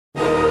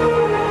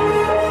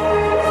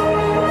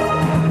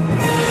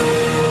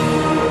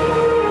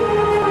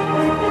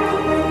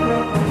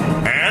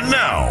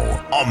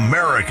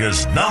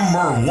America's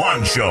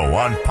 #1 show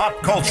on pop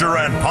culture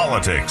and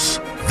politics.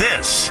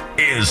 This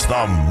is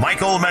the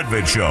Michael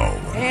Medved Show.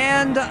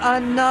 And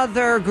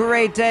another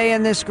great day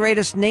in this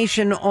greatest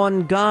nation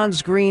on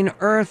God's green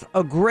earth.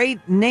 A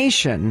great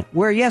nation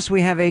where, yes,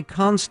 we have a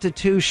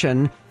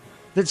constitution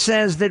that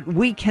says that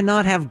we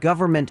cannot have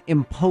government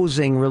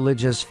imposing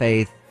religious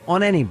faith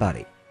on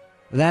anybody.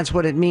 That's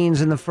what it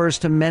means in the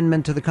First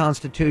Amendment to the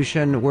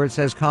Constitution, where it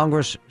says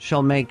Congress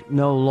shall make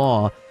no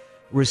law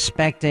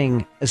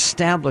respecting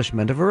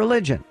establishment of a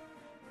religion.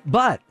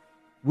 But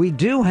we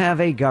do have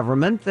a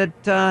government that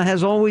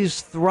has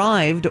always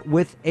thrived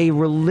with a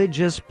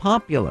religious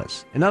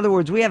populace. In other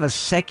words, we have a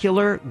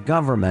secular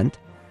government,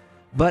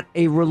 but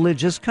a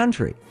religious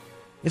country.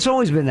 It's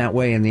always been that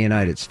way in the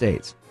United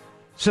States.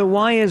 So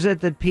why is it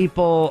that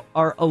people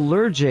are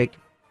allergic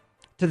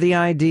to the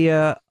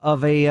idea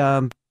of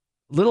a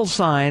little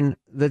sign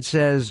that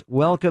says,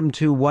 "Welcome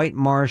to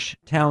Whitemarsh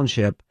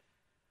Township,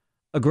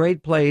 a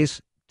great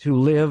place to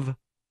live,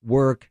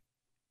 work,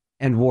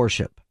 and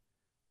worship"?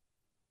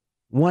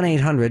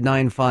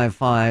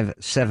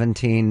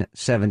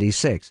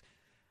 1-800-955-1776.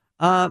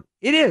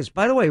 It is,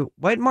 by the way,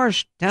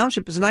 Whitemarsh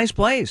Township is a nice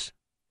place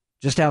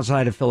just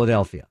outside of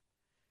Philadelphia.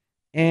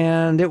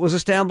 And it was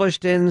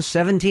established in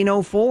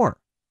 1704.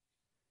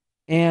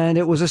 And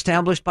it was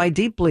established by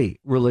deeply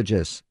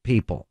religious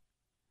people.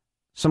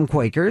 Some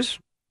Quakers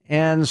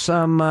and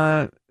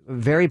some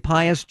very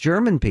pious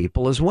German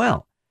people as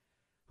well,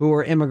 who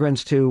were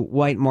immigrants to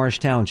Whitemarsh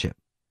Township.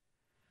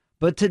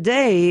 But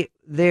today,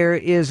 there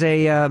is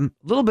a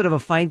little bit of a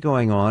fight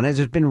going on, as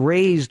it's been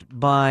raised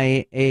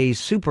by a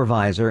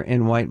supervisor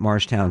in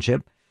Whitemarsh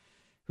Township,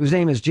 whose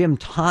name is Jim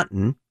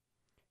Totten.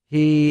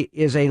 He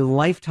is a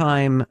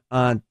lifetime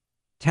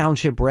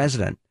township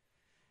resident.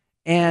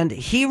 And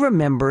he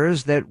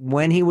remembers that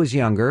when he was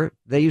younger,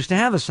 they used to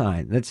have a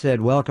sign that said,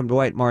 "Welcome to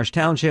Whitemarsh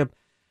Township,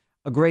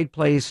 a great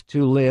place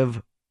to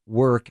live,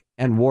 work,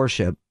 and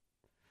worship."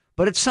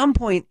 But at some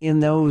point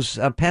in those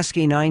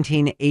pesky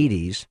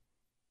 1980s,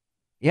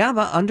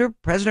 but under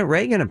President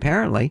Reagan,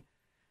 apparently,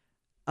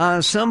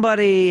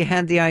 somebody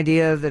had the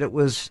idea that it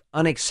was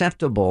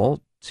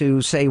unacceptable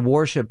to say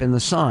worship in the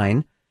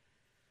sign.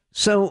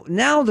 So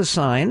now the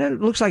sign,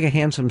 it looks like a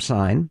handsome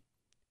sign,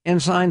 and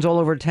signs all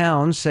over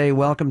town say,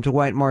 "Welcome to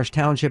Whitemarsh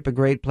Township, a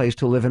great place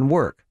to live and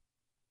work."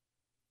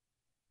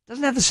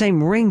 Doesn't have the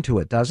same ring to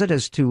it, does it,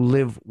 as to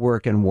live,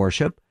 work, and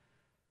worship?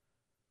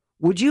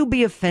 Would you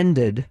be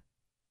offended?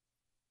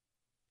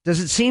 Does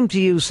it seem to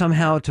you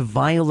somehow to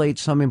violate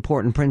some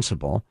important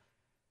principle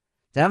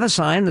to have a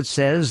sign that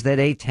says that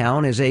a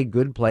town is a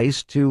good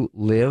place to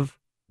live,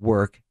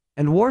 work,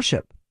 and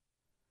worship?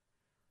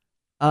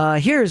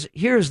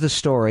 Here's the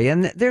story.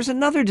 And there's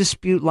another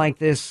dispute like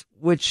this,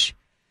 which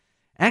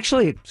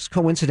actually,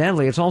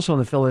 coincidentally, it's also in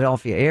the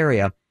Philadelphia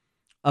area,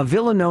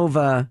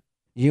 Villanova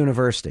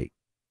University,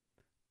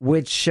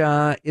 which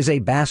is a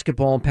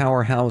basketball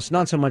powerhouse,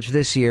 not so much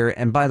this year.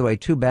 And by the way,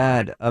 too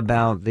bad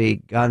about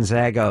the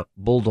Gonzaga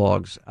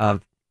Bulldogs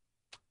of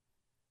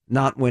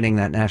not winning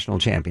that national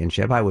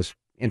championship. I was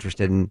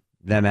interested in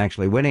them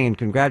actually winning, and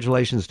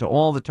congratulations to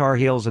all the Tar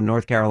Heels in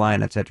North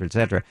Carolina, et cetera, et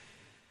cetera.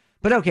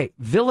 But okay,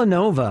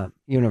 Villanova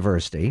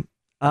University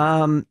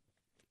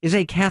is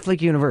a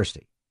Catholic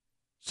university.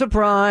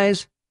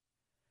 Surprise!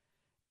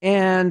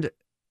 And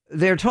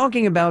they're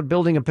talking about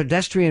building a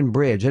pedestrian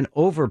bridge, an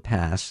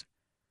overpass,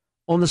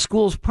 on the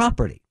school's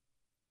property.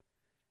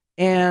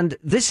 And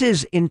this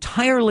is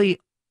entirely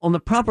on the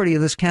property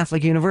of this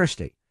Catholic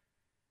university.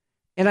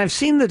 And I've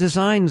seen the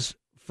designs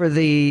for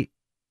the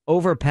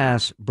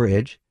overpass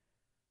bridge.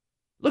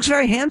 Looks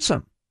very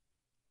handsome.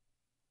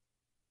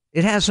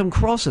 It has some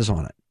crosses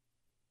on it.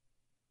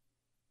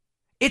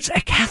 It's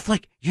a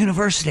Catholic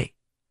university.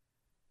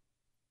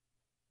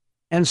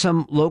 And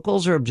some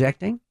locals are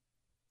objecting.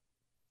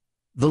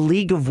 The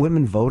League of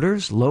Women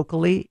Voters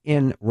locally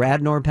in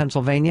Radnor,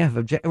 Pennsylvania have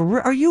objected.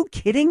 Are you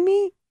kidding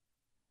me?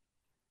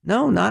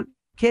 No, not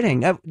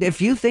kidding.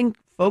 If you think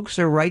folks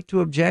are right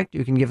to object,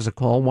 you can give us a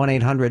call,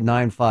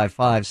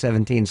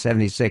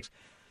 1-800-955-1776.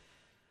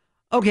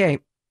 Okay,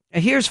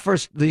 here's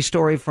first the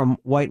story from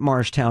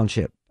Whitemarsh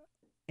Township.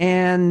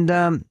 And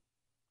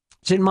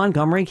it's in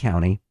Montgomery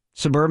County,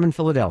 suburban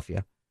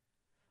Philadelphia.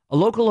 A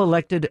local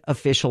elected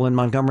official in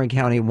Montgomery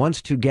County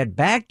wants to get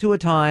back to a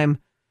time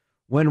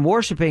when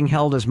worshiping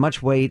held as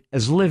much weight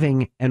as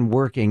living and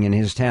working in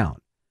his town.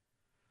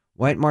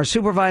 Whitemarsh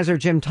Supervisor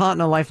Jim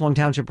Totten, a lifelong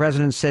township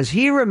resident, says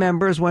he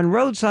remembers when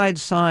roadside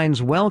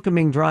signs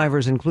welcoming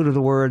drivers included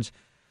the words,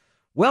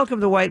 "Welcome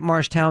to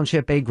Whitemarsh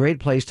Township, a great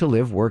place to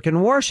live, work,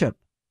 and worship."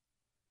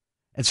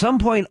 At some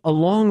point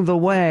along the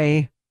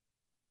way,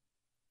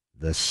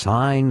 the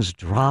signs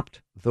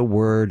dropped the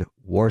word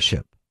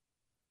worship.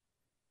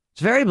 It's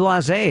very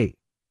blasé,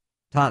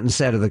 Totten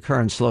said of the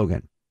current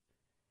slogan.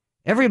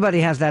 Everybody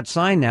has that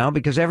sign now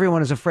because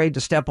everyone is afraid to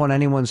step on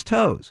anyone's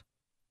toes.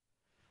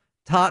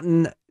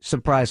 Totten,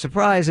 surprise,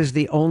 surprise, is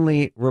the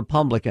only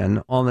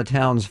Republican on the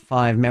town's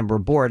 5-member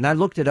board. And I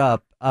looked it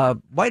up.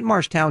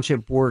 Whitemarsh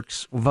Township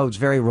votes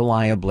very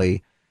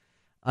reliably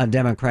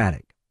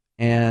Democratic.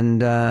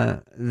 And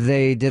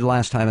they did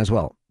last time as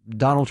well.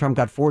 Donald Trump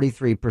got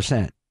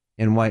 43%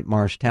 in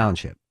Whitemarsh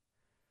Township.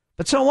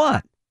 But so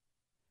what?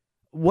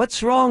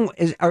 What's wrong?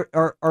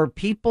 Are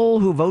people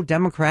who vote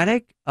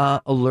Democratic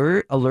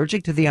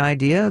allergic to the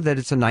idea that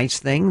it's a nice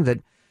thing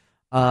that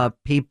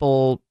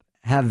people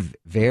have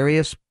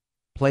various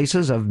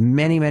places of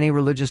many, many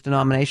religious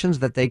denominations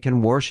that they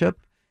can worship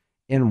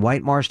in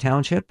Whitemarsh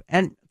Township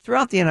and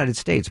throughout the United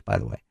States, by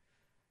the way?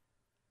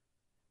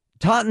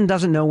 Totten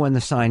doesn't know when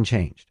the sign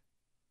changed.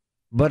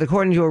 But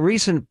according to a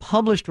recent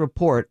published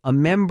report, a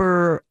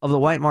member of the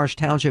Whitemarsh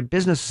Township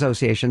Business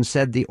Association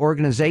said the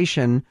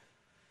organization,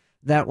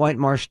 that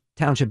Whitemarsh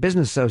Township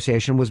Business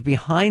Association, was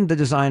behind the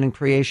design and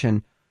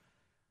creation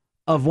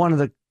of one of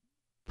the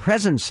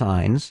present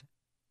signs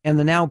and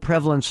the now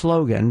prevalent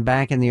slogan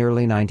back in the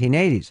early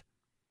 1980s.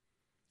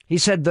 He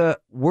said the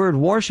word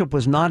worship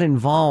was not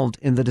involved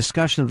in the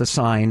discussion of the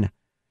sign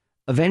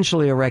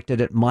eventually erected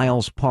at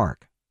Miles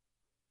Park.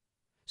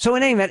 So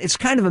in any event, it's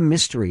kind of a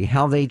mystery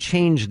how they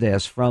changed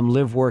this from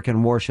live, work,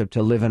 and worship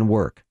to live and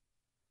work.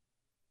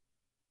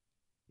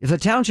 If the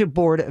township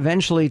board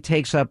eventually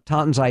takes up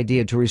Totten's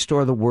idea to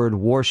restore the word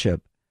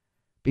worship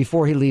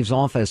before he leaves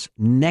office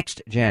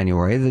next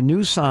January, the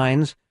new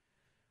signs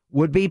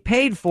would be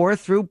paid for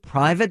through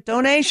private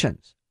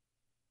donations.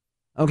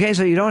 Okay,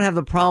 so you don't have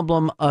the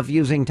problem of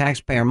using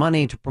taxpayer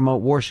money to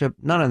promote worship,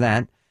 none of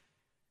that.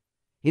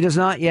 He does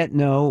not yet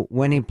know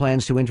when he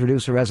plans to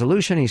introduce a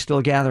resolution. He's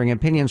still gathering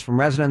opinions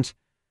from residents.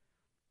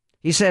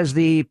 He says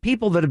the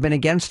people that have been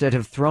against it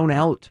have thrown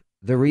out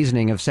the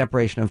reasoning of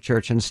separation of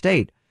church and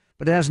state,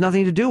 but it has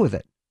nothing to do with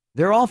it.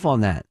 They're off on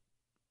that,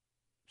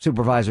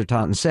 Supervisor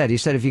Totten said. He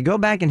said, if you go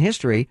back in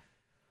history,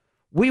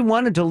 we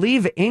wanted to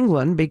leave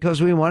England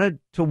because we wanted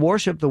to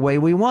worship the way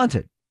we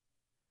wanted.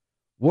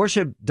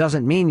 Worship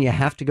doesn't mean you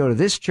have to go to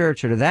this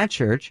church or to that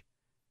church.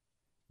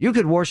 You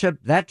could worship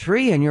that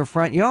tree in your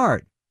front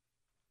yard.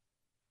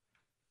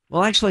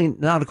 Well, actually,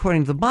 not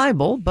according to the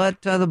Bible,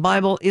 but the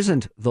Bible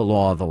isn't the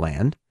law of the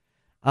land.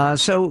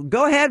 So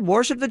go ahead,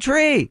 worship the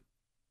tree.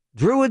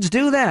 Druids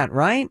do that,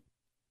 right?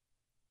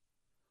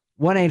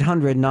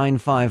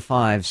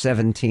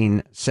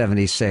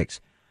 1-800-955-1776.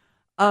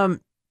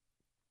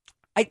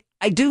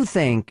 I do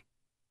think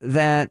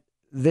that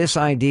this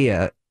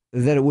idea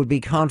that it would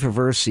be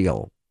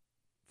controversial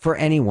for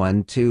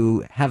anyone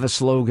to have a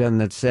slogan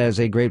that says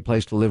a great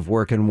place to live,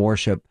 work, and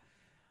worship,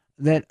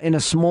 that in a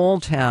small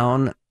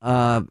town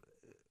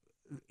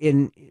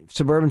in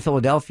suburban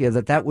Philadelphia,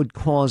 that would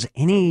cause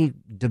any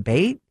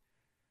debate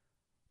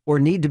or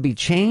need to be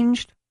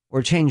changed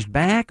or changed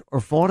back or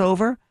fought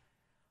over.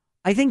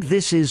 I think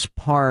this is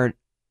part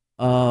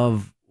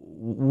of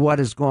what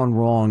has gone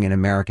wrong in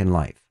American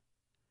life,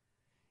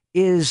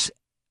 is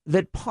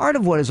that part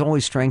of what has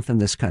always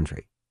strengthened this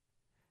country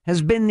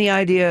has been the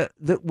idea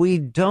that we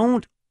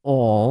don't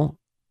all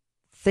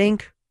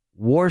think,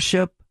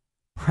 worship,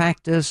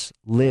 practice,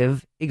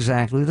 live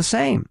exactly the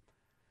same.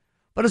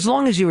 But as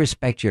long as you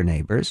respect your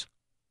neighbors,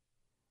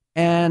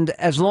 and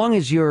as long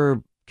as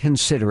you're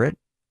considerate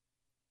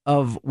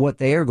of what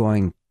they are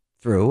going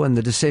through and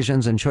the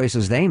decisions and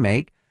choices they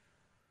make,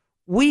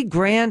 we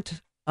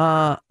grant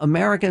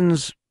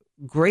Americans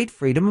great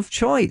freedom of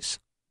choice.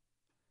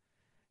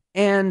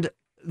 And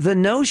the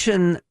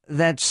notion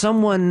that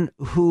someone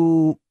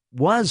who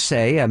was,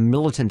 say, a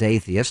militant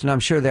atheist, and I'm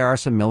sure there are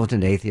some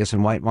militant atheists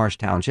in Whitemarsh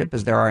Township,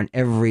 as there are in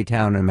every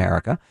town in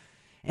America.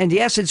 And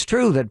yes, it's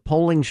true that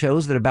polling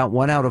shows that about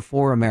 1 out of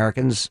 4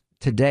 Americans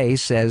today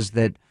says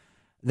that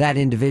that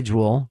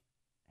individual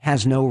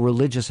has no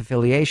religious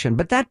affiliation.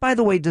 But that, by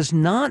the way, does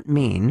not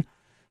mean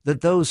that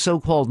those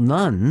so-called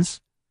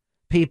nuns,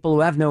 people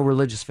who have no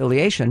religious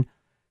affiliation,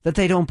 that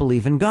they don't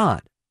believe in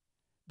God.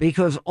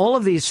 Because all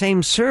of these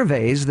same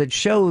surveys that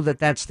show that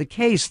that's the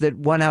case, that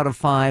 1 out of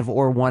 5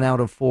 or 1 out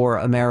of 4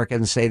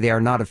 Americans say they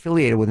are not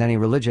affiliated with any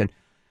religion.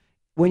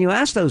 When you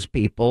ask those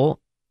people,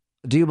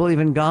 do you believe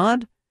in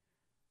God?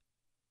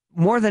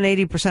 More than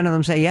 80% of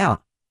them say, yeah.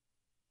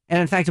 And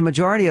in fact, a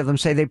majority of them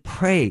say they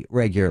pray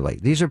regularly.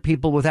 These are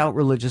people without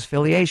religious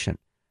affiliation.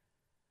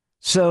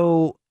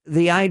 So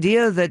the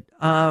idea that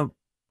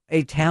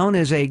a town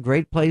is a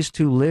great place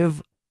to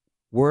live,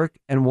 work,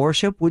 and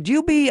worship, would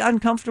you be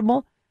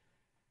uncomfortable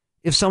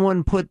if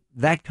someone put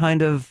that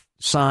kind of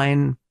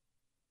sign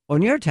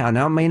on your town?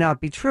 Now, it may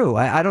not be true.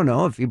 I don't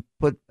know if you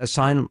put a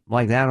sign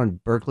like that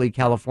on Berkeley,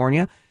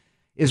 California.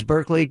 Is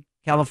Berkeley,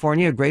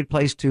 California a great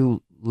place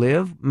to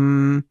live?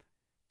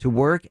 To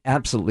work?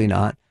 Absolutely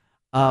not.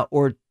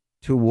 Or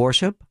to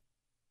worship?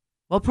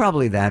 Well,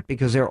 probably that,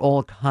 because there are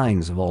all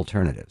kinds of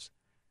alternatives.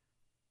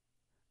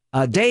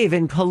 Dave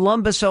in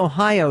Columbus,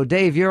 Ohio.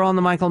 Dave, you're on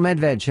the Michael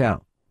Medved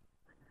Show.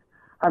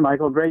 Hi,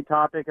 Michael. Great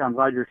topic. I'm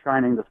glad you're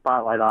shining the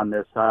spotlight on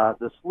this.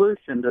 The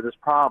solution to this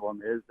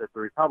problem is that the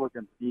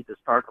Republicans need to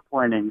start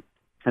appointing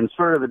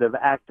conservative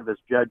activist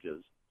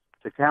judges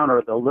to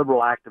counter the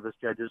liberal activist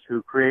judges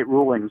who create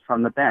rulings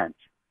from the bench.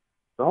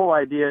 The whole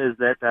idea is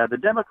that the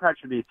Democrats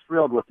should be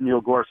thrilled with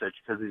Neil Gorsuch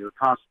because he's a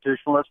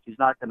constitutionalist. He's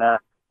not going to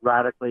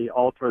radically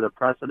alter the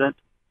precedent.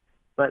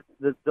 But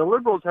the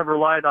liberals have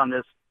relied on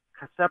this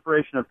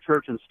separation of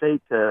church and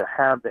state to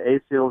have the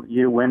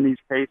ACLU win these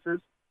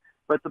cases.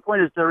 But the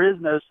point is there is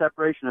no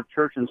separation of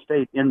church and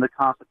state in the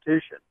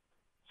Constitution.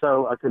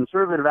 So a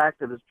conservative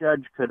activist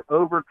judge could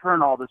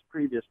overturn all this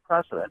previous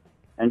precedent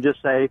and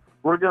just say,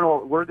 we're going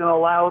to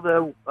allow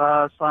the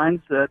signs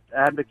that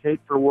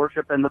advocate for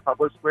worship in the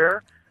public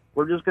square.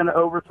 We're just going to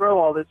overthrow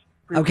all this.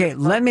 Okay,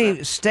 let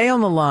me stay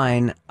on the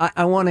line.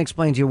 I want to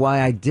explain to you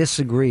why I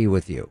disagree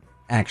with you,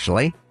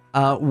 actually.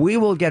 We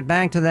will get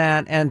back to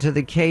that and to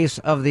the case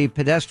of the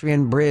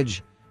pedestrian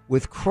bridge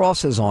with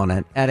crosses on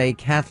it at a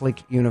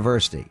Catholic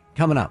university.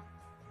 Coming up.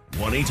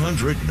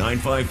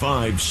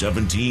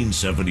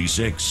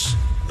 1-800-955-1776.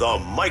 The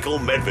Michael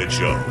Medved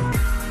Show.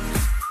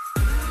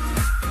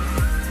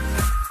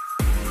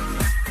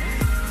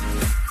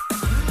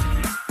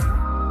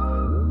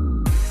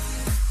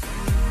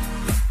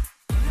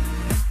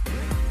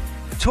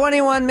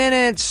 "21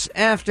 minutes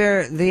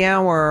after the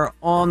hour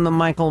on the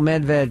Michael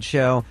Medved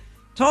Show,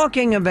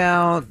 talking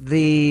about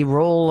the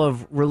role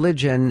of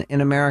religion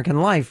in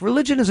American life.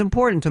 Religion is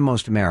important to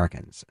most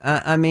Americans.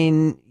 I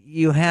mean,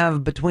 you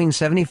have between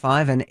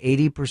 75 and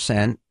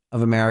 80%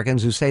 of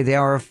Americans who say they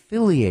are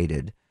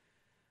affiliated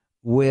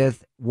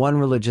with one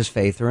religious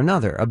faith or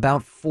another.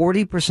 About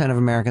 40% of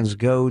Americans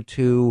go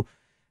to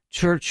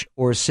church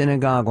or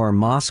synagogue or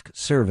mosque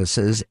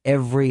services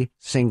every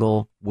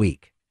single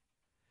week.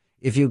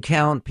 If you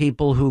count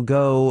people who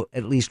go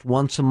at least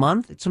once a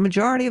month, it's a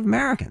majority of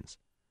Americans.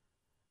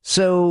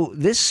 So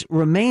this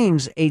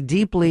remains a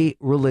deeply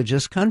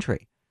religious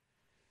country.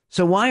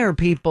 So why are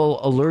people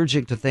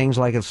allergic to things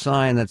like a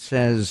sign that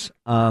says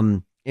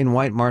in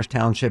Whitemarsh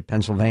Township,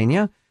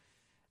 Pennsylvania,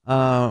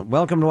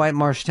 welcome to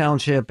Whitemarsh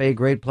Township, a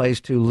great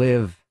place to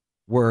live,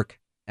 work,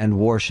 and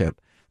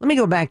worship? Let me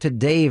go back to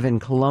Dave in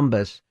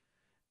Columbus.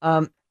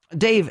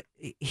 Dave,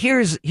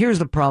 here's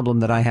the problem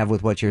that I have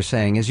with what you're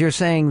saying, is you're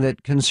saying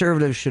that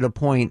conservatives should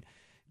appoint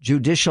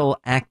judicial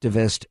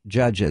activist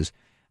judges.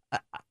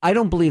 I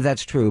don't believe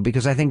that's true,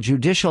 because I think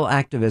judicial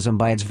activism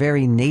by its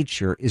very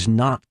nature is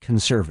not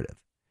conservative.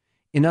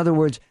 In other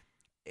words,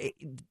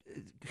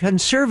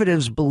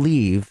 conservatives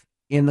believe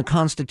in the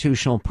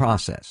constitutional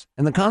process,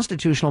 and the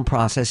constitutional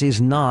process is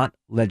not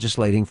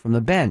legislating from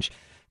the bench.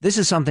 This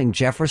is something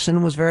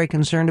Jefferson was very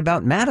concerned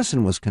about.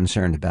 Madison was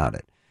concerned about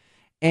it.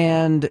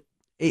 And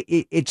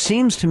it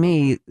seems to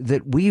me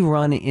that we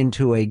run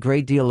into a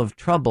great deal of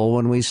trouble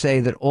when we say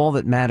that all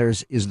that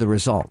matters is the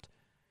result.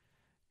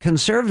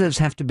 Conservatives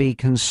have to be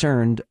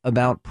concerned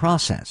about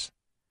process.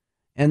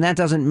 And that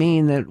doesn't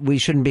mean that we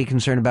shouldn't be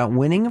concerned about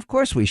winning. Of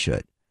course we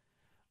should.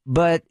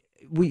 But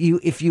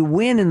if you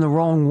win in the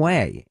wrong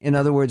way, in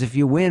other words, if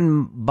you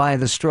win by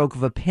the stroke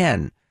of a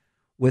pen,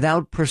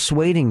 without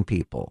persuading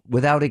people,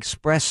 without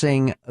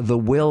expressing the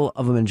will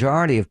of a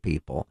majority of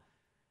people,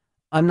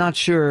 I'm not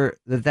sure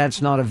that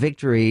that's not a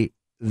victory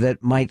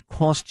that might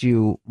cost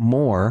you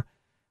more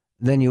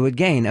than you would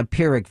gain. A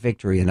Pyrrhic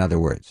victory, in other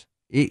words.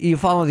 You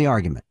follow the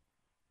argument?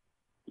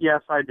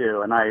 Yes, I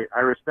do, and I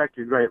respect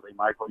you greatly,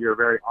 Michael. You're a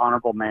very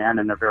honorable man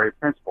and a very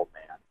principled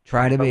man.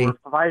 Try to be. We're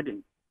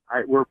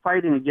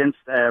fighting against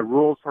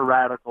rules for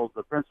radicals,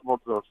 the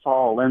principles of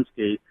Saul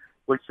Alinsky,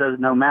 which says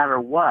no matter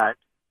what,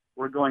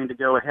 we're going to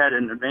go ahead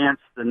and advance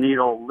the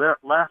needle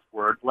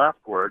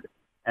leftward,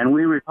 and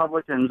we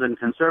Republicans and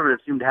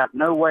conservatives seem to have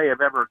no way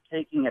of ever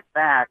taking it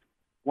back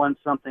once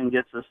something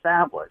gets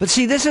established. But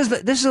see, this is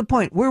the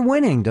point. We're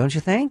winning, don't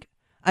you think?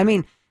 I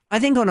mean, I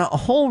think on a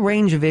whole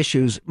range of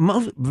issues,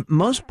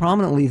 most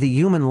prominently the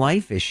human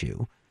life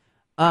issue,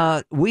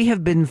 we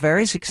have been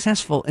very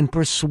successful in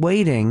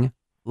persuading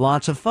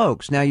lots of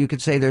folks. Now, you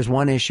could say there's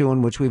one issue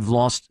in which we've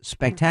lost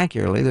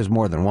spectacularly. There's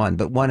more than one,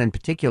 but one in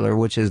particular,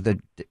 which is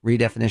the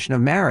redefinition of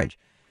marriage.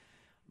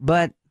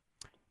 But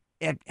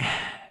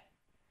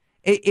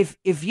if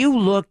you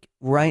look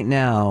right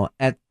now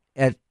at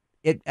it,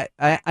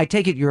 I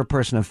take it you're a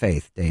person of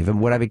faith, Dave, and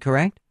would I be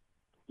correct?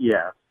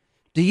 Yes.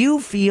 Do you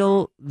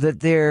feel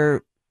that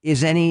there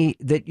is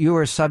that you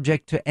are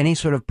subject to any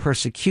sort of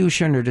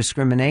persecution or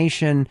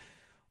discrimination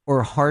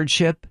or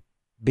hardship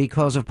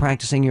because of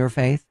practicing your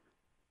faith?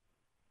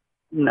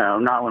 No,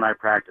 not when I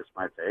practice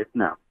my faith.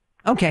 No.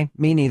 Okay,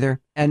 me neither.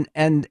 And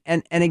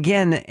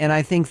again, and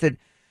I think that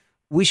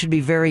we should be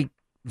very,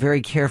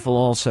 very careful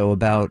also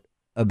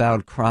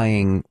about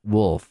crying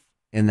wolf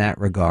in that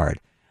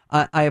regard.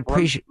 I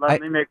appreciate.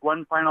 Let me make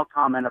one final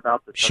comment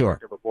about the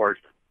subject of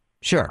abortion.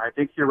 Sure. I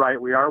think you're right.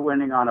 We are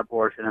winning on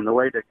abortion, and the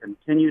way to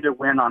continue to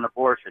win on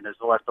abortion is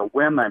to let the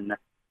women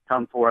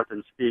come forth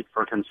and speak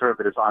for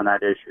conservatives on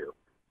that issue.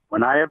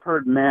 When I have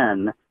heard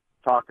men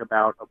talk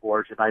about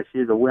abortion, I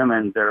see the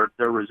women, their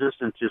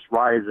resistance just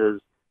rises.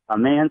 A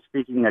man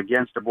speaking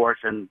against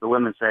abortion, the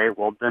women say,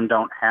 well, then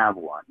don't have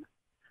one.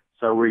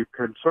 So we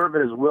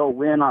conservatives will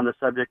win on the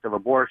subject of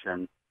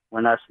abortion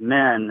when us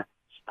men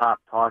stop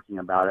talking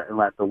about it and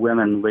let the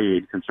women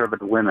lead,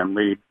 conservative women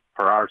lead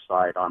for our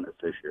side on this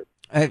issue.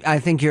 I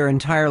think you're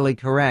entirely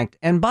correct.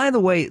 And by the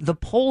way, the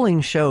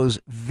polling shows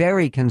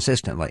very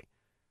consistently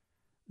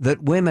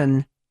that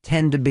women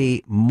tend to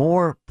be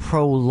more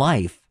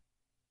pro-life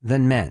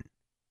than men.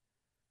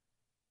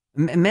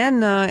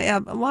 Men, a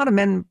lot of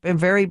men are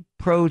very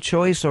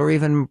pro-choice or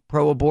even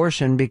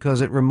pro-abortion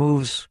because it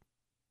removes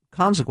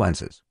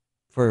consequences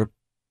for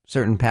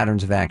certain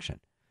patterns of action.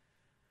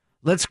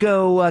 Let's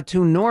go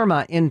to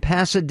Norma in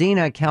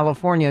Pasadena,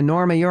 California.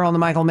 Norma, you're on the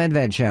Michael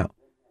Medved Show.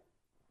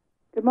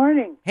 Good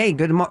morning. Hey,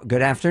 good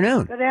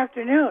afternoon. Good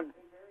afternoon.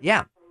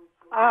 Yeah.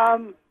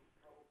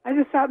 I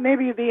just thought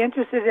maybe you'd be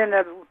interested in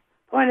a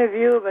point of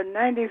view of a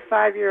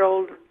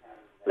 95-year-old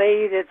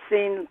lady that's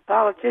seen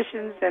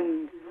politicians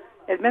and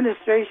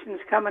administrations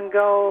come and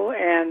go,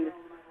 and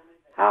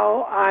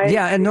how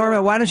Yeah, and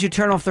Norma, why don't you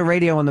turn off the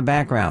radio in the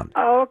background?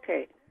 Oh,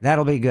 okay.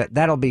 That'll be good.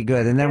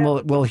 And then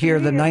we'll hear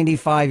the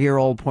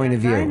 95-year-old point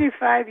of view.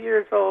 95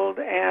 years old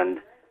and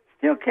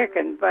still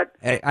kicking, but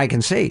I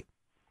can see.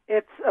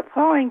 It's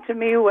appalling to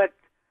me what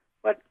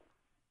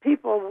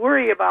people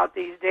worry about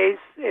these days.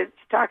 It's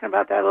talking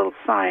about that little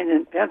sign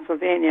in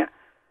Pennsylvania.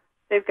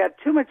 They've got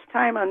too much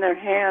time on their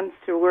hands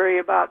to worry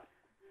about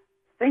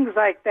things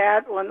like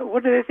that.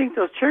 What do they think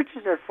those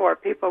churches are for?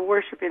 People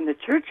worshiping the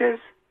churches.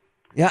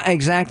 Yeah,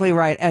 exactly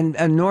right. And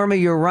Norma,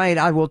 you're right.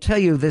 I will tell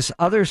you this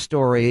other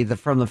story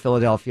from the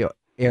Philadelphia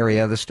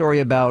area, the story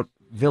about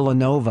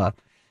Villanova,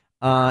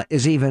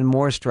 is even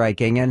more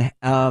striking. And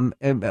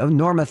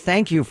Norma,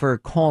 thank you for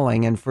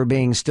calling and for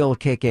being still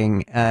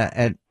kicking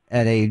at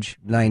age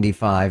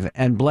 95,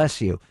 and bless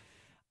you.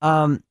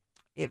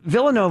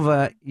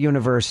 Villanova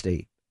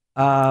University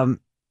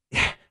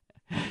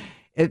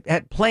it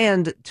had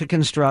planned to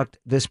construct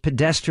this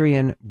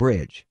pedestrian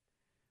bridge,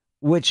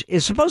 which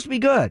is supposed to be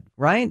good,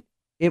 right?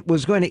 It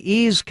was going to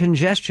ease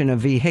congestion of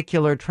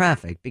vehicular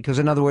traffic because,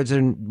 in other words,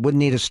 it wouldn't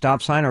need a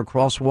stop sign or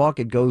crosswalk.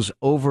 It goes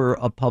over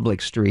a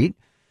public street.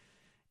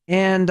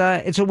 And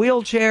it's a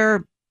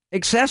wheelchair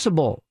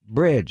accessible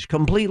bridge,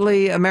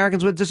 completely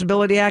Americans with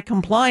Disability Act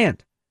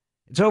compliant.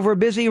 It's over a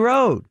busy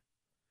road.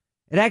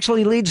 It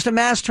actually leads to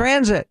mass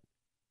transit,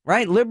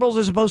 right? Liberals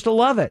are supposed to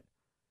love it.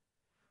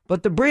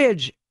 But the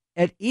bridge,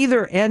 at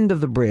either end of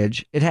the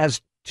bridge, it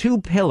has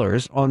two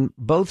pillars on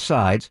both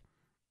sides.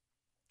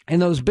 And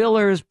those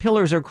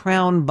pillars are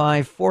crowned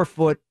by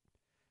 4-foot,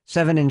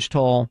 7-inch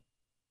tall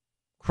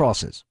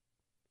crosses.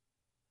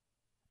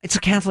 It's a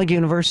Catholic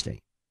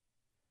university.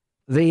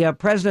 The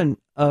president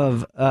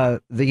of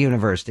the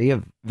university,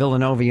 of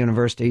Villanova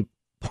University,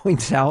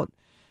 points out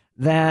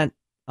that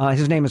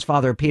his name is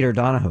Father Peter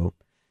Donahue.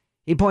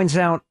 He points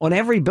out on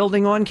every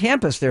building on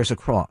campus there's a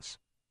cross.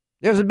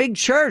 There's a big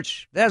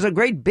church. There's a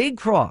great big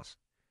cross.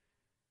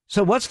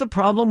 So what's the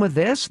problem with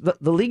this?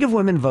 The League of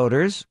Women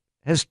Voters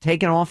has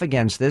taken off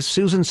against this.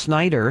 Susan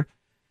Snyder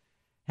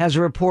has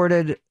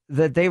reported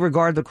that they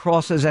regard the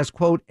crosses as,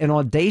 quote, an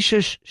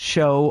audacious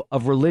show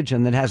of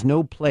religion that has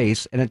no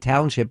place in a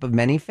township of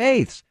many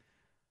faiths.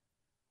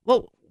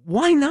 Well,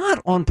 why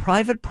not on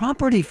private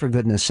property, for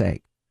goodness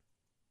sake?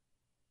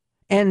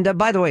 And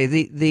by the way,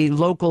 the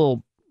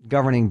local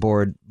governing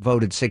board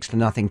voted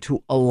 6-0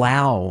 to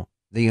allow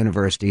the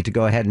university to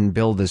go ahead and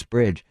build this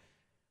bridge.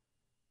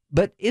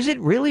 But is it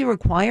really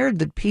required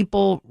that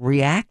people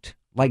react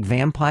like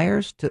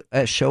vampires to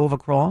a show of a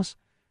cross?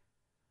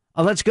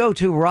 Let's go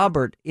to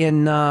Robert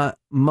in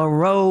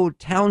Moreau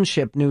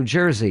Township, New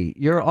Jersey.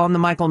 You're on the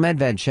Michael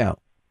Medved Show.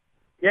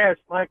 Yes,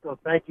 Michael,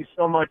 thank you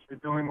so much for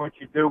doing what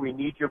you do. We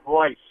need your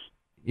voice.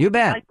 You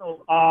bet.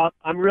 Michael,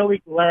 I'm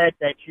really glad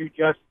that you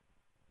just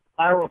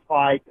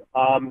clarified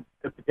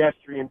the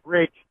pedestrian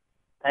bridge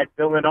at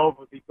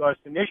Villanova, because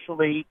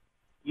initially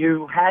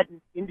you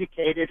hadn't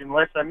indicated,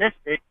 unless I missed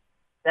it,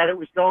 that it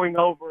was going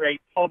over a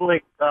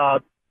public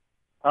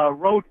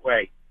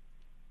roadway.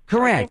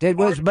 Correct. It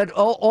was, but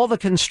all the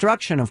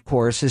construction, of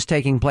course, is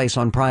taking place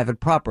on private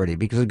property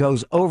because it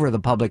goes over the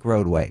public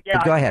roadway. Yeah,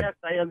 but go ahead. Yes,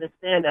 I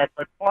understand that,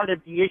 but part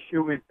of the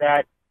issue is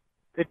that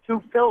the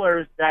two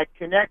pillars that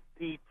connect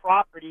the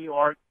property,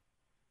 or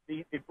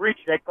the bridge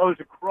that goes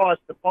across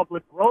the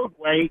public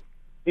roadway,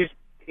 is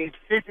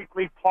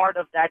physically part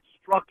of that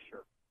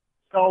structure.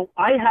 So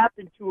I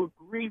happen to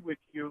agree with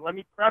you. Let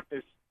me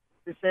preface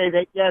to say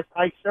that, yes,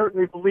 I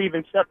certainly believe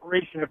in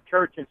separation of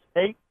church and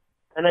state,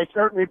 and I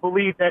certainly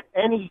believe that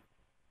any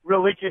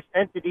religious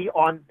entity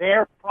on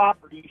their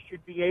property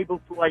should be able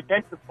to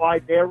identify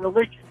their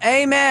religion.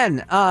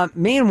 Amen.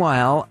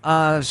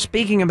 Meanwhile,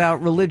 speaking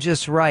about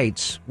religious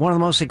rights, one of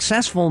the most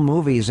successful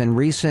movies in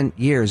recent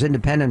years,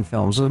 independent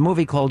films, was a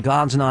movie called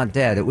God's Not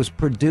Dead. It was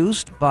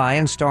produced by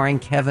and starring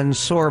Kevin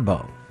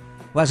Sorbo,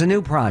 who has a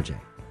new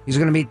project. He's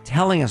going to be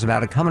telling us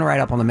about it, coming right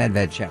up on the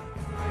Medved Show.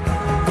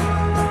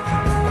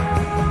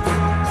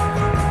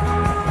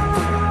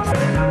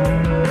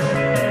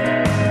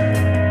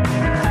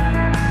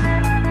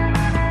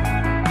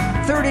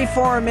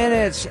 Four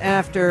minutes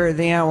after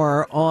the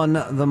hour on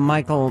the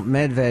Michael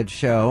Medved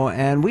Show,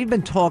 and we've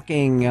been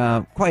talking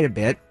quite a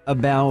bit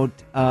about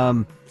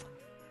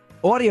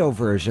audio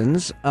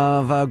versions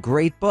of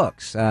great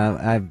books.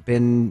 I've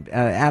been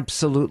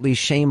absolutely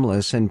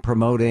shameless in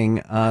promoting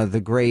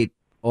the great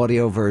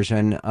audio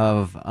version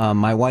of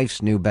my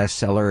wife's new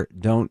bestseller,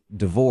 Don't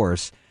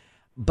Divorce.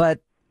 But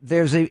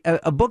there's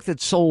a book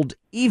that sold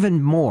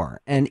even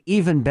more and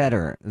even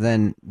better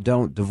than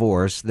Don't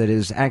Divorce that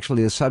is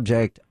actually the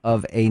subject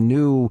of a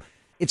new.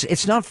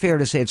 It's not fair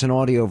to say it's an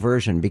audio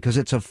version because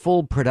it's a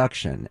full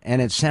production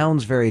and it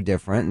sounds very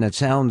different and it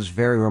sounds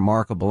very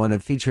remarkable and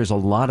it features a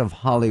lot of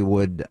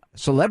Hollywood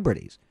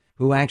celebrities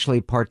who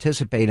actually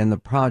participate in the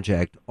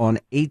project on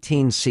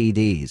 18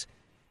 CDs.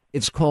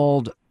 It's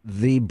called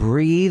The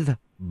Breathe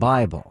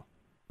Bible.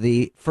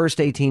 The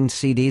first 18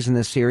 CDs in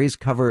this series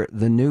cover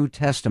the New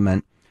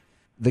Testament.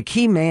 The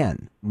key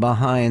man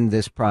behind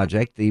this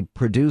project, the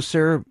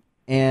producer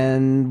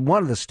and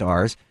one of the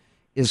stars,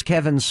 is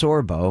Kevin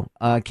Sorbo.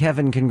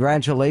 Kevin,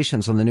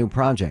 congratulations on the new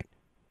project.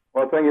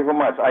 Well, thank you so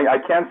much. I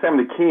can't say I'm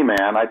the key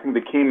man. I think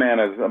the key man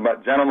is a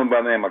gentleman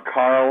by the name of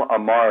Carl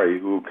Amari,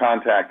 who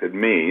contacted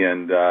me,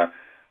 and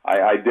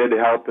I did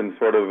help in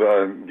sort of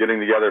getting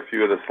together a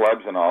few of the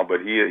celebs and all,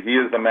 but he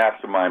is the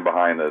mastermind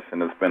behind this,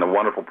 and it's been a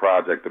wonderful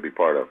project to be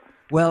part of.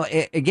 Well,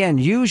 again,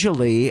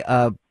 usually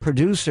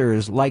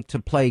producers like to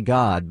play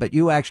God, but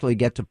you actually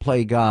get to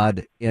play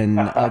God in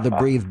the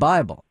Breathe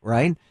Bible,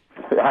 right?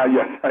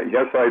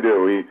 Yes, I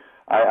do.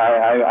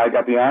 I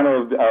got the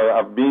honor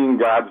of being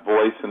God's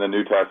voice in the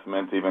New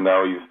Testament, even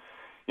though he's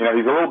a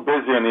little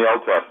busy in the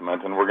Old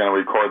Testament, and we're going to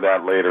record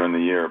that later in the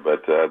year.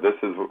 But this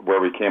is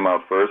where we came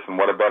out first, and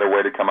what a better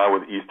way to come out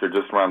with Easter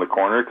just around the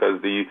corner,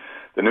 because the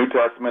New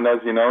Testament, as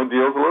you know,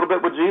 deals a little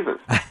bit with Jesus.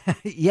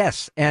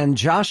 Yes, and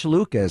Josh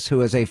Lucas,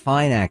 who is a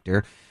fine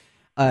actor,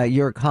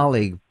 your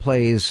colleague,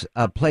 plays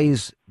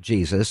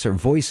Jesus or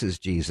voices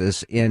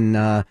Jesus in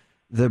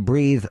the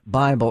Breathe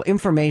Bible.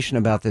 Information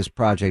about this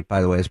project, by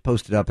the way, is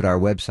posted up at our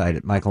website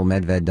at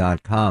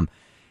michaelmedved.com.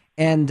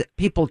 And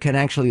people can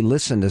actually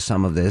listen to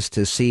some of this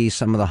to see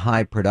some of the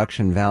high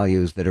production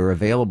values that are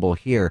available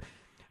here.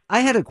 I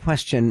had a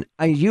question.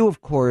 You,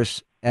 of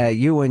course,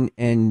 you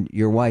and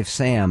your wife,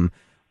 Sam,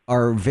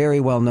 are very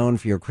well known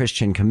for your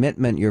Christian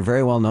commitment. You're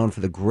very well known for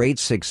the great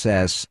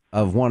success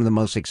of one of the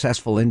most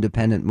successful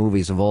independent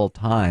movies of all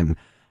time,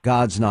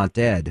 God's Not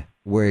Dead,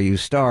 where you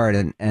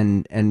starred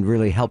and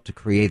really helped to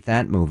create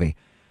that movie.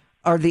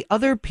 Are the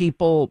other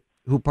people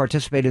who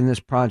participate in this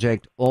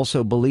project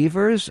also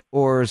believers,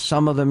 or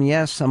some of them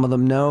yes, some of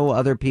them no?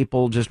 Other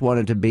people just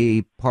wanted to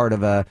be part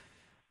of an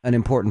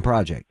important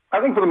project? I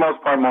think for the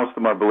most part, most of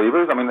them are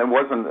believers. I mean, there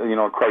wasn't,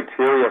 a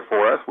criteria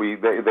for us.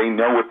 They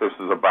know what this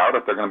is about.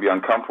 If they're going to be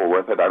uncomfortable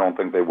with it, I don't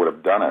think they would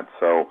have done it.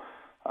 So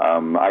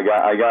I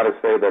got to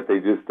say that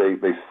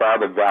they saw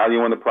the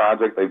value in the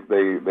project.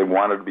 They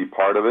wanted to be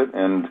part of it,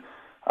 and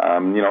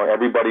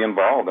everybody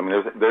involved. I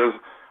mean, there's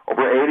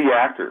over 80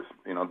 actors,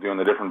 doing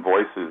the different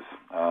voices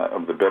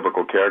of the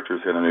biblical characters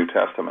in the New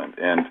Testament.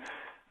 And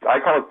I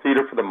call it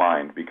theater for the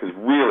mind, because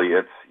really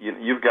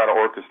you've got an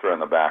orchestra in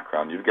the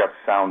background. You've got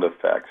sound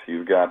effects.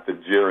 You've got the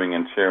jeering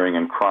and cheering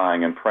and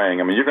crying and praying.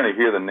 I mean, you're going to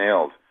hear the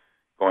nails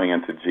going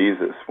into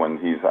Jesus when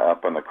he's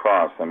up on the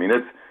cross. I mean,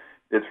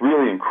 it's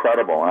really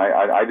incredible.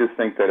 And I just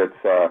think that it's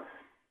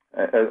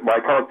why I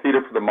call it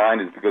theater for the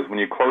mind is because when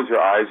you close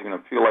your eyes, you're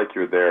going to feel like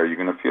you're there. You're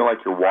going to feel like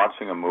you're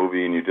watching a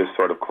movie, and you just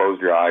sort of close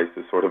your eyes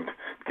to sort of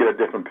get a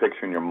different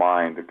picture in your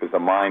mind. Because the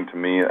mind, to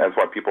me, that's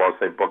why people always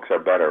say books are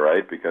better,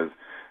 right? Because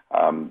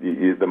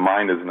the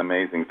mind is an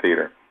amazing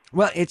theater.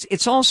 Well,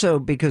 it's also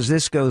because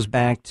this goes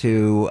back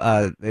to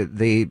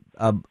the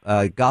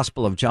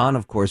Gospel of John,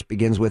 of course,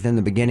 begins with, in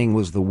the beginning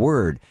was the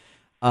Word.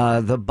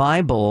 The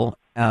Bible,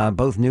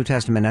 both New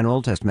Testament and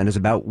Old Testament, is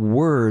about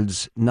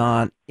words,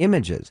 not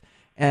images.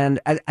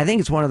 And I think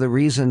it's one of the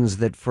reasons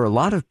that for a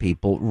lot of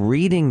people,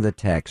 reading the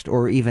text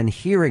or even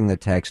hearing the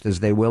text, as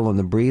they will in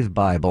the Breathe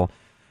Bible,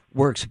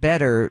 works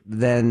better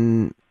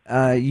than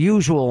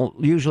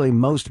usually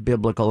most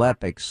biblical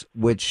epics,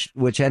 which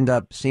end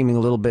up seeming a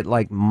little bit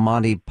like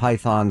Monty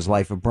Python's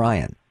Life of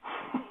Brian.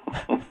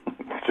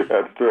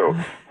 That's true.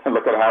 And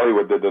look what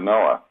Hollywood did to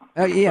Noah.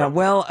 Yeah,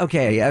 well,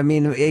 okay. I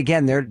mean,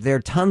 again, there are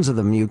tons of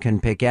them you can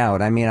pick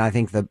out. I mean, I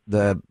think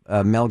the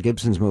Mel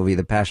Gibson's movie,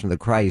 The Passion of the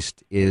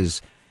Christ,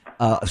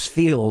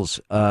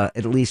 feels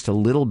at least a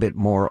little bit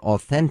more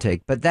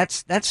authentic. But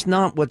that's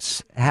not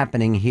what's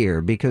happening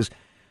here, because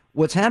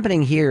what's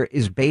happening here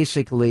is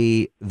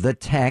basically the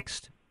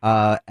text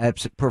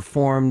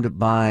performed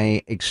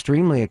by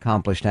extremely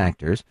accomplished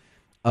actors,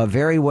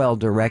 very well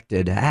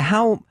directed.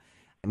 At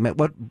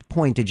what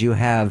point did you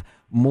have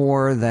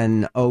more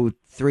than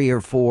 3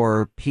 or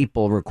 4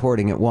 people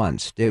recording at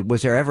once?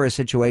 Was there ever a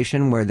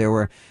situation where there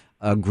were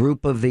a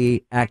group of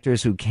the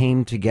actors who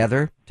came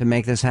together to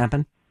make this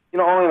happen?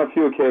 Only on a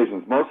few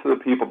occasions. Most of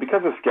the people,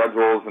 because of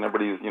schedules and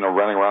everybody's,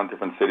 running around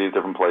different cities,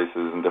 different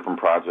places, and different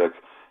projects,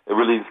 it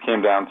really just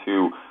came down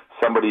to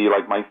somebody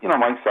like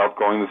myself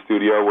going to the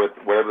studio with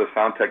whatever the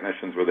sound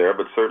technicians were there,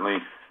 but certainly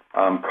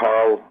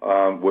Carl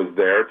was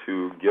there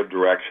to give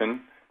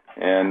direction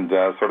and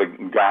sort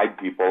of guide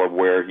people of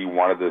where he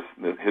wanted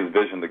his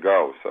vision to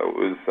go. So it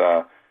was,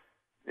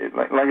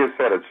 like I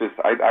said, it's just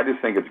I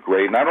just think it's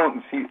great. And I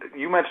don't see,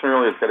 you mentioned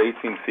earlier it's got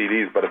 18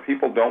 CDs, but if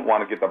people don't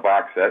want to get the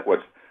box set,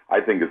 which I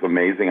think is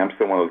amazing, I'm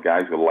still one of those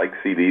guys who like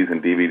CDs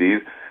and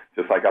DVDs,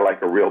 just like I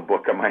like a real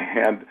book in my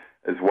hand.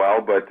 as well,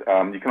 but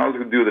you can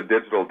also do the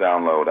digital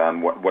download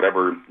on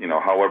whatever,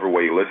 however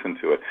way you listen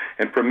to it.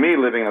 And for me,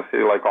 living in a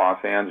city like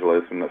Los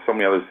Angeles and so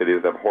many other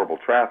cities that have horrible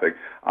traffic,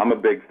 I'm a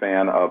big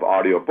fan of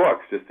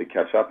audiobooks just to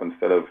catch up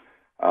instead of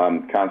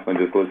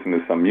constantly just listening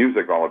to some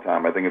music all the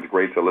time. I think it's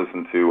great to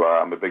listen to.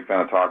 I'm a big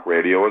fan of talk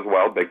radio as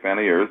well, big fan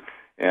of yours.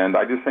 And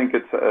I just think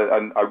it's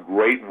a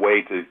great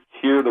way to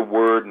hear the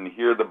Word and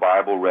hear the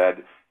Bible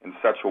read in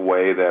such a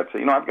way that,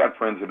 I've got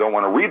friends who don't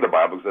want to read the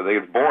Bible because they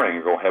think it's boring.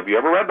 I go, have you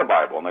ever read the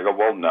Bible? And they go,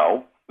 well,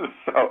 no.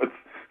 So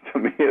to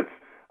me, it's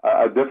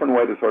a different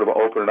way to sort of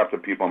open it up to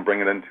people and bring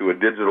it into a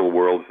digital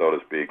world, so to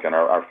speak, and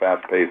our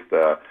fast-paced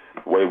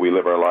way we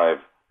live our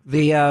lives.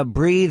 The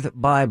Breathe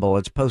Bible,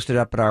 it's posted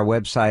up at our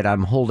website.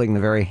 I'm holding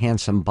the very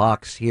handsome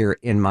box here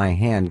in my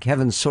hand.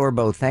 Kevin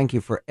Sorbo, thank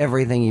you for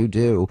everything you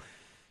do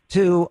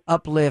to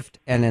uplift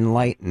and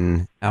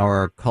enlighten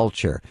our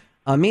culture.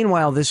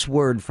 Meanwhile, this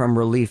word from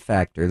Relief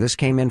Factor. This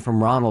came in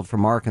from Ronald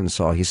from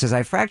Arkansas. He says,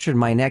 I fractured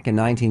my neck in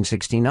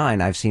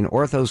 1969. I've seen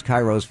orthos,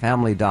 chiros,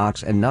 family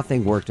docs, and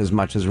nothing worked as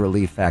much as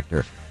Relief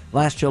Factor.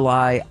 Last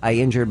July, I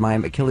injured my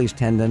Achilles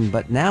tendon,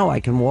 but now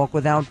I can walk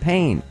without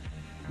pain.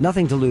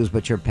 Nothing to lose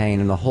but your pain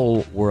and the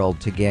whole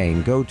world to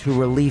gain. Go to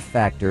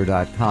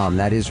ReliefFactor.com.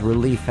 That is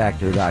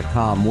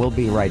ReliefFactor.com. We'll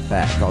be right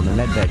back on the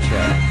Medved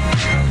Show.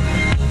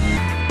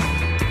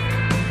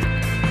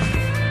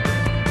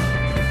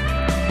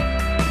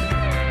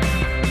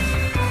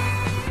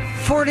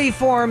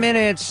 44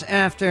 minutes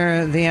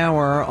after the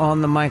hour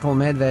on the Michael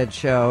Medved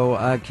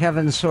Show,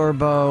 Kevin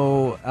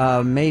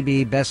Sorbo may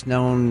be best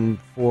known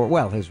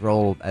for, his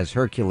role as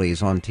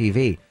Hercules on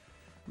TV.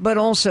 But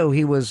also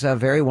he was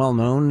very well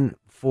known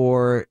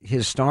for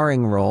his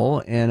starring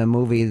role in a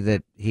movie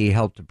that he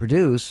helped to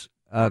produce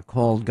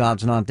called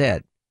God's Not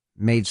Dead.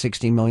 Made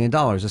 $60 million.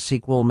 A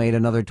sequel made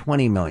another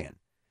 $20 million.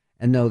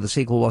 And no, the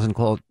sequel wasn't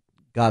called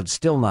God's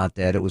Still Not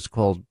Dead. It was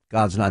called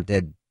God's Not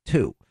Dead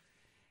 2.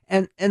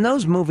 And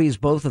those movies,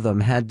 both of them,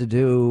 had to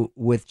do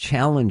with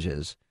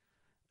challenges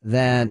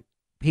that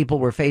people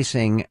were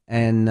facing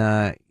in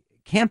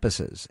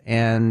campuses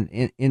and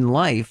in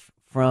life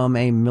from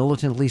a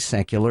militantly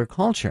secular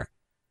culture.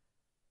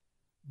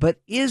 But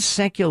is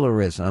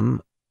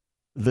secularism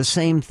the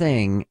same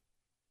thing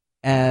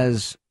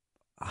as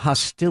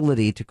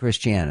hostility to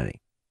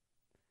Christianity?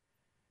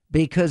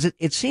 Because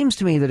it seems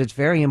to me that it's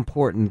very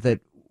important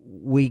that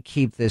we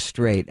keep this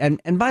straight.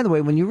 And by the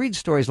way, when you read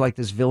stories like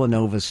this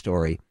Villanova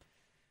story,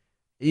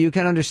 you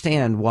can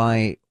understand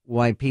why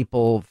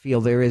people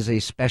feel there is a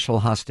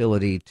special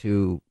hostility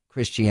to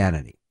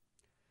Christianity.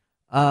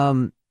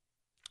 For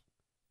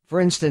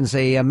instance,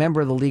 a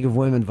member of the League of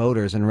Women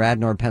Voters in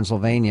Radnor,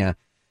 Pennsylvania,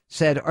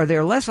 said, are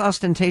there less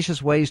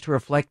ostentatious ways to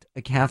reflect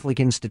a Catholic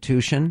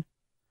institution?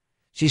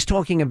 She's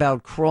talking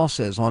about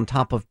crosses on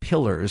top of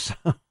pillars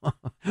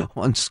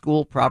on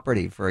school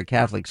property for a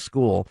Catholic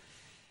school.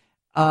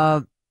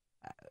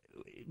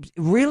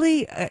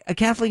 Really, a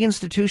Catholic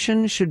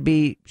institution should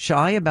be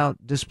shy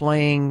about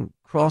displaying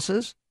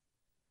crosses?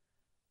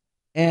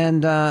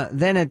 And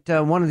then at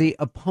one of the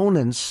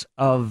opponents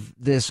of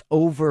this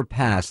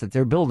overpass that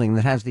they're building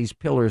that has these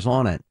pillars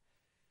on it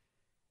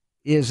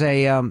is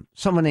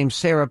someone named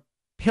Sarah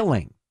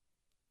Pilling,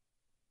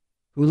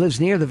 who lives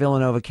near the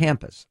Villanova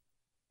campus.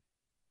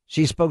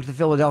 She spoke to the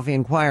Philadelphia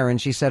Inquirer,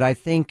 and she said, I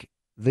think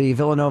the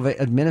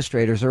Villanova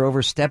administrators are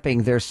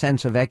overstepping their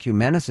sense of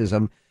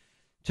ecumenicism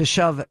to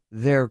shove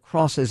their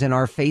crosses in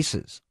our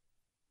faces.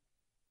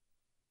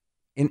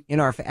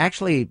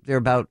 Actually,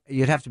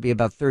 you'd have to be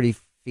about 30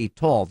 feet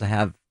tall to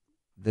have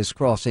this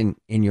cross in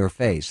your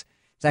face.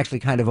 It's actually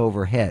kind of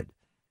overhead.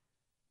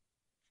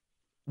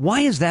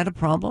 Why is that a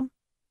problem?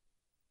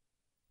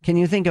 Can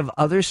you think of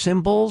other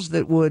symbols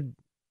that would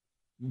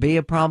be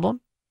a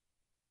problem?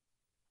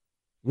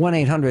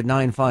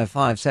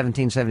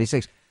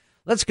 1-800-955-1776.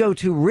 Let's go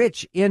to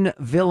Rich in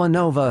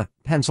Villanova,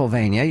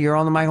 Pennsylvania. You're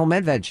on the Michael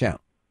Medved Show.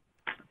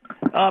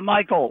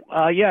 Michael,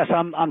 yes,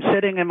 I'm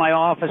sitting in my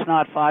office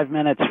not 5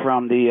 minutes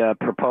from the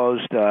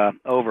proposed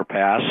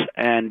overpass,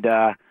 and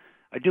I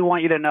do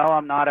want you to know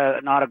I'm not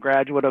a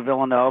graduate of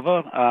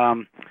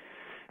Villanova,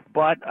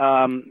 but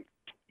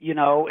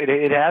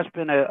it has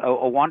been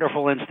a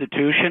wonderful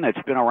institution.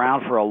 It's been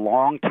around for a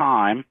long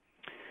time,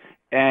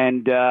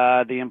 and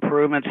the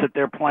improvements that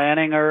they're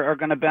planning are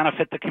going to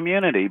benefit the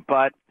community.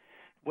 But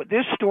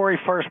this story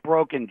first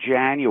broke in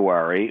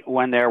January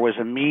when there was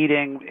a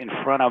meeting in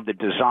front of the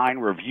Design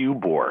Review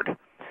Board.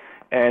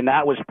 And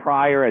that was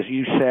prior, as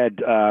you said,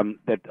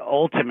 that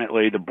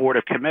ultimately the Board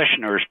of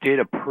Commissioners did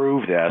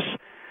approve this.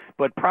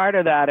 But prior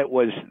to that,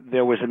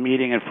 there was a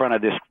meeting in front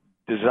of this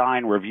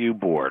Design Review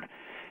Board.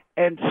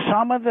 And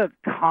some of the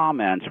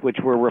comments,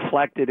 which were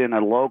reflected in a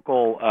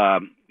local,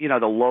 the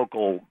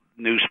local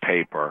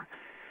newspaper,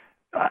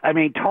 I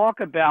mean, talk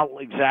about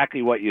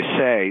exactly what you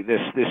say, this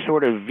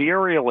sort of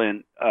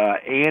virulent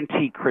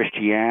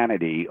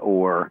anti-Christianity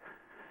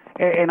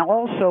and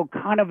also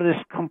kind of this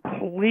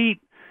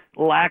complete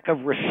lack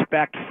of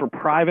respect for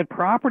private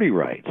property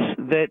rights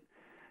that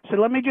So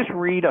let me just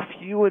read a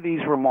few of these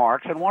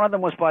remarks, and one of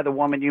them was by the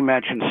woman you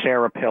mentioned,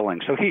 Sarah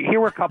Pilling. So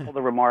here were a couple of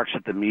the remarks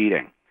at the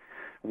meeting.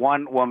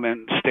 One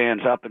woman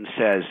stands up and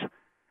says,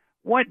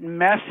 "What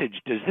message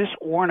does this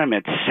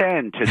ornament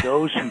send to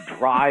those who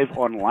drive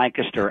on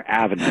Lancaster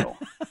Avenue?"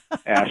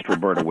 asked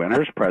Roberta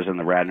Winters,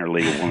 president of the Radnor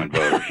League of Women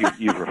Voters.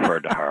 You've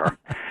referred to her.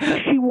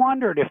 She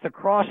wondered if the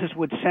crosses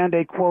would send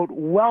a, quote,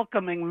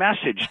 welcoming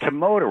message to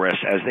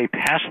motorists as they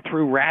pass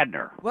through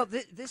Radnor. Well,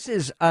 this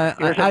is...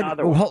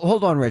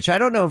 hold on, Rich. I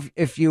don't know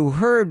if you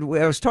heard,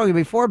 I was talking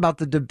before about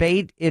the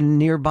debate in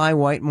nearby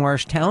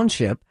Whitemarsh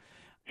Township.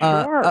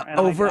 Sure, I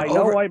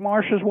know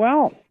Whitemarsh as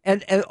well.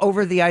 And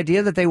over the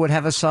idea that they would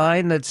have a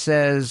sign that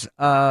says,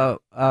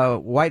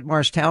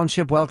 Whitemarsh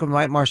Township, welcome to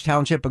Whitemarsh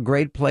Township, a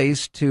great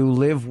place to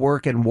live,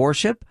 work, and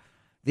worship.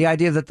 The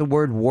idea that the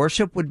word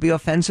worship would be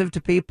offensive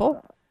to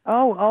people?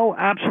 Oh,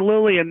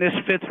 absolutely. And this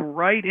fits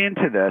right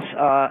into this.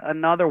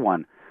 Another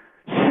one.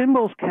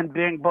 Symbols can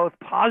bring both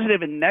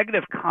positive and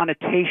negative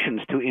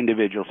connotations to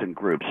individuals and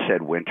groups,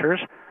 said Winters.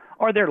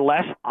 Are there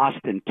less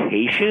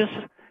ostentatious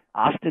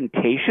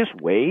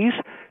ways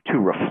to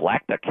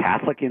reflect a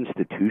Catholic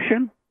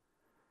institution?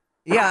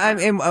 Yeah, I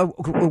mean,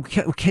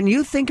 can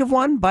you think of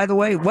one? By the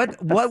way,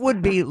 what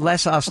would be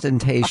less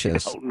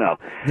ostentatious? I don't know.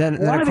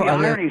 One of the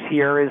ironies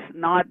here is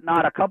not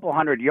a couple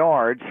hundred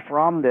yards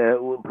from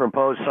the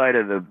proposed site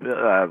of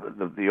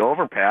the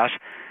overpass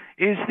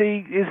is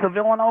the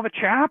Villanova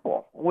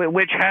Chapel,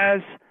 which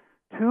has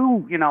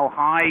two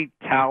high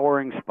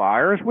towering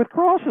spires with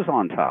crosses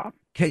on top.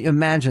 Can you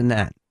imagine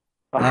that?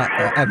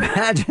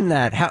 Imagine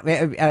that.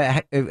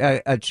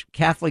 A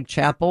Catholic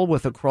chapel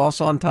with a cross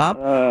on top.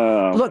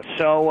 Look,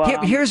 so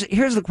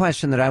here's the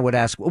question that I would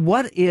ask.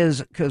 What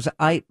is, because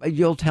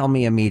you'll tell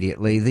me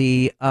immediately,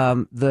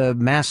 the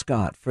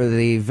mascot for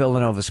the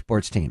Villanova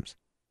sports teams?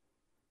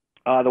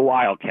 The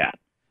Wildcat.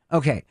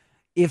 Okay.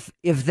 If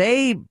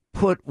they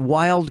put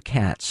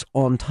Wildcats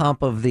on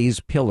top of these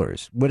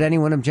pillars, would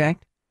anyone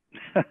object?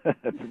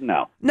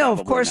 No,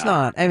 of course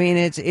not. I mean,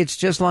 it's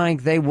just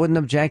like they wouldn't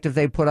object if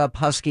they put up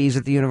Huskies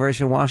at the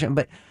University of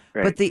Washington.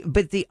 But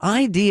the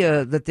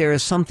idea that there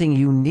is something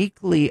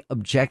uniquely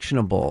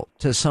objectionable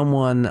to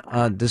someone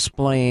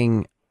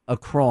displaying a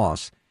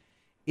cross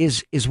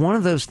is one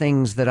of those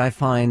things that I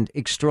find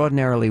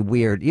extraordinarily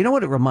weird. You know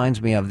what it reminds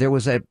me of? There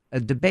was a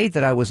debate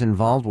that I was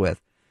involved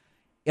with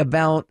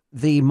about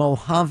the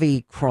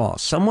Mojave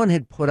Cross. Someone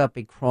had put up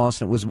a cross,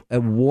 and it was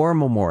a war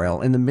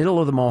memorial in the middle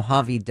of the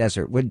Mojave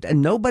Desert,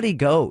 and nobody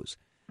goes.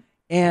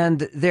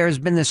 And there's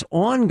been this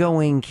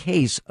ongoing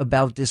case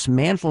about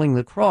dismantling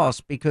the cross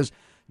because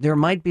there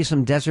might be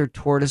some desert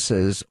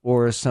tortoises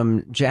or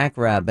some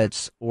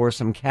jackrabbits or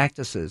some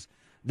cactuses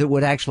that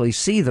would actually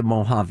see the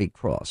Mojave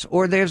Cross.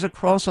 Or there's a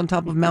cross on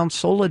top of Mount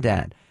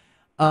Soledad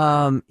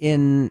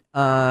in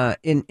La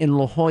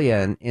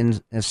Jolla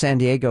in San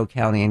Diego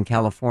County in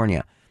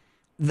California.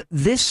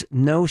 This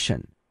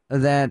notion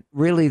that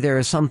really there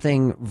is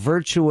something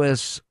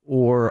virtuous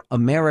or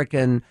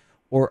American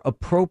or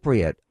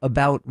appropriate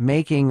about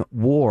making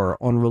war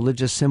on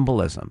religious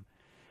symbolism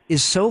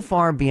is so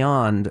far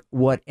beyond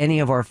what any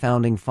of our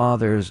founding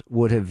fathers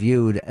would have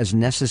viewed as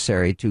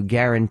necessary to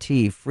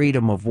guarantee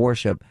freedom of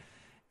worship.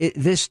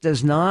 This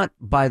does not,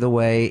 by the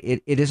way,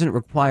 it isn't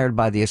required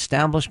by the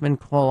Establishment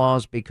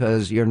Clause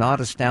because you're not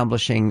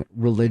establishing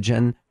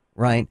religion,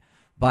 right,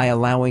 by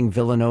allowing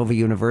Villanova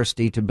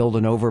University to build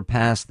an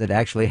overpass that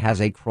actually has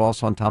a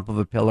cross on top of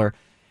a pillar.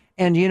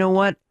 And you know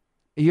what?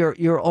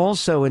 You're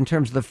also, in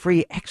terms of the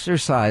free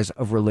exercise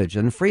of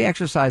religion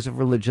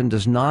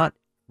does not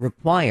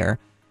require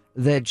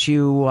that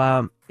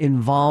you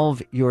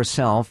involve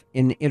yourself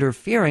in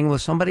interfering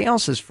with somebody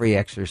else's free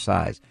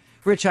exercise.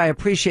 Rich, I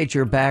appreciate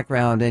your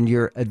background and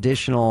your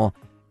additional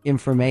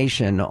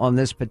information on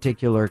this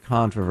particular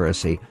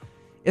controversy.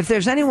 If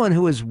there's anyone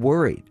who is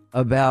worried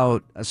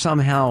about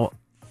somehow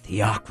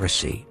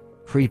theocracy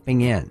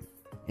creeping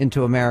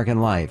into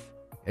American life,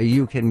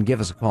 you can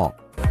give us a call.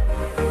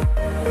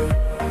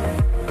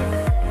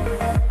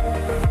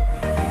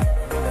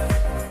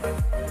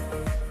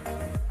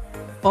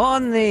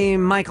 On the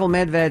Michael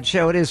Medved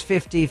Show, it is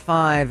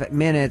 55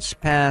 minutes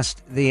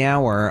past the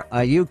hour.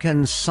 You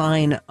can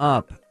sign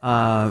up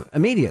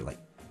immediately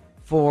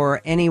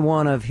for any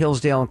one of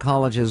Hillsdale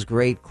College's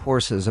great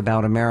courses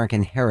about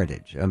American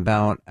heritage,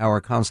 about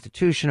our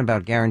Constitution,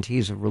 about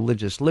guarantees of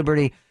religious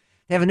liberty.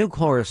 They have a new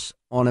course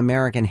on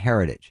American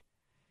heritage.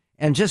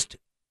 And just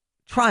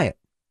try it.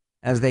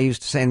 As they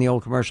used to say in the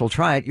old commercial,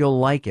 try it, you'll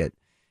like it.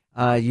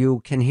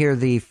 You can hear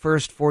the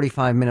first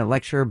 45-minute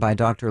lecture by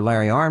Dr.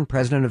 Larry Arnn,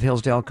 president of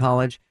Hillsdale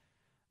College,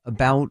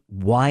 about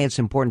why it's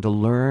important to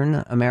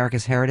learn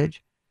America's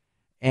heritage,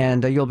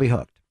 and you'll be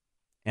hooked.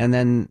 And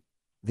then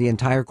the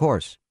entire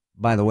course,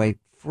 by the way,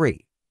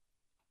 free,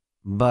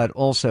 but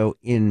also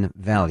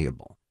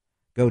invaluable.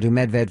 Go to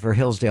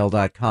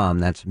medvedforhillsdale.com.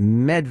 That's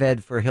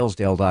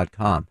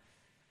medvedforhillsdale.com.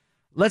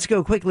 Let's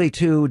go quickly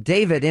to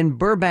David in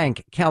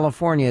Burbank,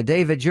 California.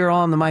 David, you're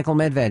on the Michael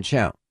Medved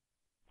Show.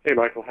 Hey,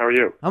 Michael, how are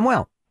you? I'm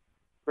well.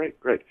 Great.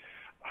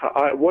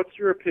 What's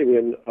your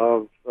opinion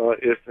of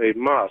if a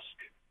mosque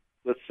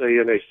let's say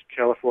in a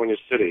California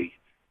city,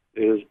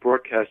 is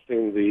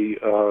broadcasting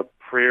the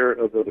prayer,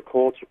 the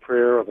call to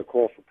prayer, or the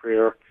call for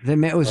prayer. The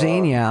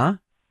Meuzine, yeah.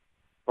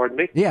 Pardon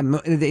me? Yeah,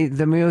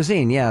 the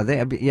Meuzine,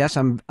 yeah. Yes,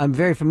 I'm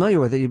very familiar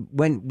with it.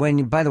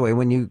 By the way,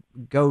 when you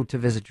go to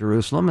visit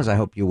Jerusalem, as I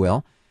hope you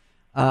will,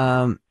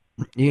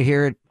 you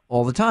hear it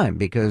all the time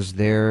because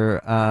they're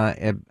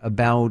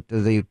about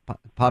the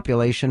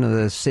population of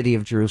the city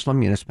of Jerusalem,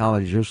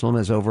 municipality of Jerusalem,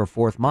 is over a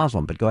fourth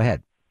Muslim. But go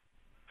ahead.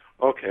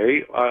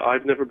 Okay,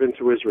 I've never been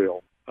to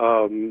Israel.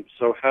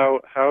 So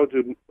how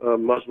do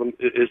Muslims?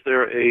 Is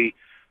there a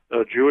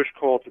Jewish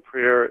call to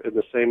prayer in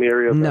the same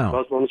area that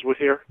Muslims would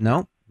hear?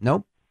 No,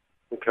 nope.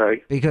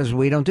 Okay. Because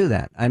we don't do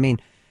that. I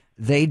mean,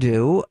 they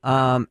do.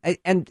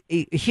 And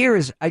here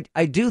is,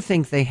 I do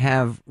think they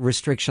have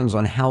restrictions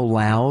on how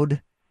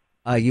loud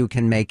you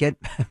can make it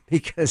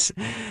because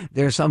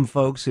there are some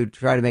folks who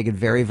try to make it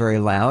very, very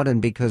loud,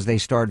 and because they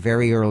start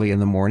very early in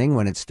the morning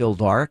when it's still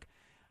dark.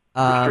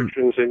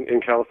 Restrictions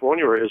in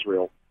California or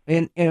Israel?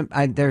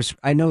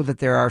 I know that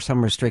there are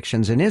some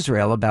restrictions in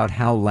Israel about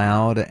how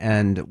loud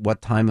and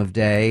what time of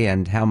day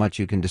and how much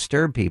you can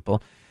disturb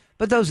people,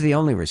 but those are the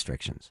only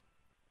restrictions.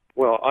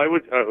 Well,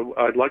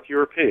 I'd like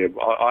your opinion.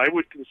 I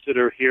would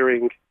consider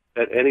hearing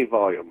at any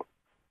volume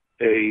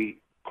a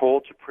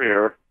call to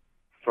prayer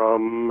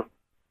from,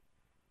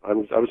 I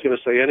was going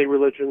to say any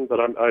religion, but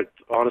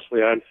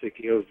honestly I'm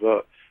thinking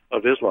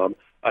of Islam.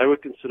 I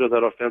would consider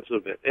that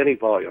offensive at any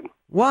volume.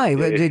 Why?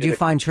 Did you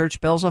find church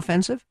bells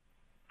offensive?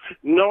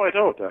 No, I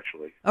don't,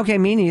 actually. Okay,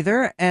 me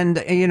neither. And,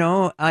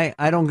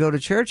 I don't go to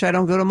church. I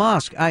don't go to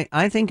mosque.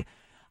 I think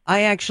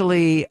I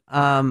actually,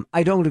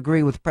 I don't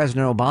agree with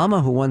President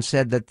Obama, who once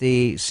said that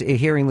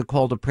hearing the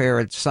call to prayer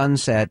at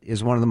sunset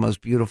is one of the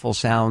most beautiful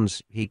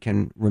sounds he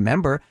can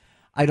remember.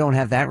 I don't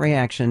have that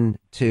reaction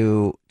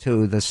to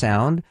the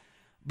sound.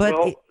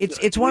 But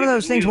it's one of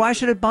those things. Why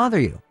should it bother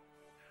you?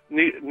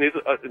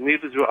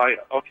 Neither do I.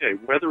 Okay,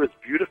 whether it's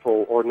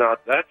beautiful or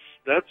not,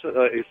 that's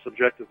a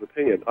subjective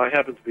opinion. I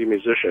happen to be a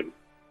musician,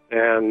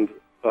 and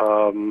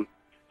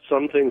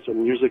some things are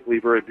musically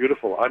very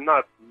beautiful. I'm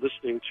not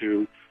listening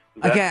to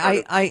that.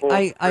 Okay,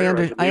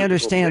 I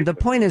understand. The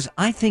point is,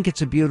 I think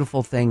it's a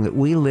beautiful thing that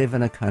we live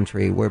in a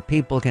country where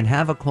people can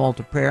have a call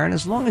to prayer, and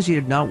as long as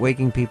you're not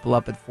waking people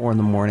up at 4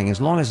 a.m,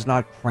 as long as it's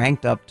not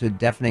cranked up to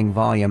deafening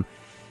volume.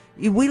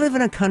 We live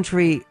in a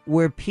country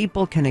where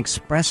people can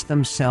express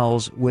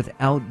themselves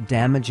without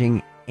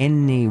damaging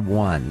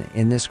anyone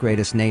in this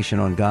greatest nation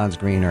on God's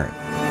green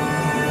earth.